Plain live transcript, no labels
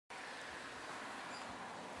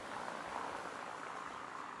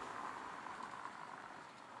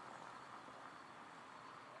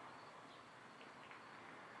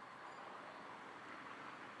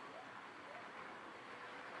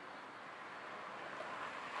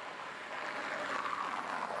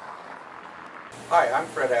Hi, I'm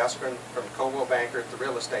Fred Askren from Coldwell Banker at the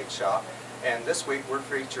Real Estate Shop, and this week we're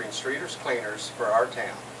featuring Streeters Cleaners for our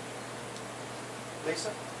town.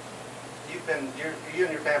 Lisa, you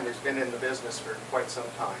and your family's been in the business for quite some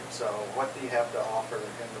time, so what do you have to offer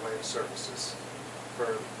in the way of services for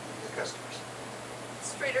your customers?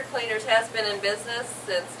 Streeter Cleaners has been in business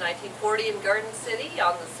since 1940 in Garden City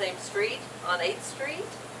on the same street, on 8th Street.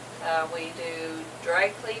 We do dry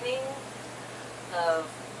cleaning of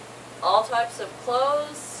all types of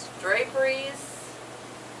clothes, draperies.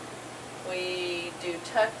 We do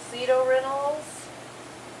tuxedo rentals.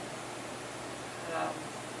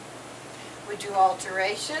 We do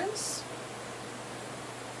alterations.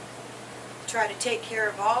 Try to take care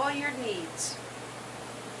of all your needs.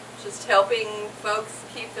 Just helping folks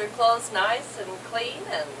keep their clothes nice and clean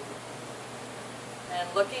and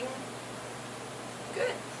looking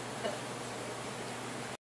good.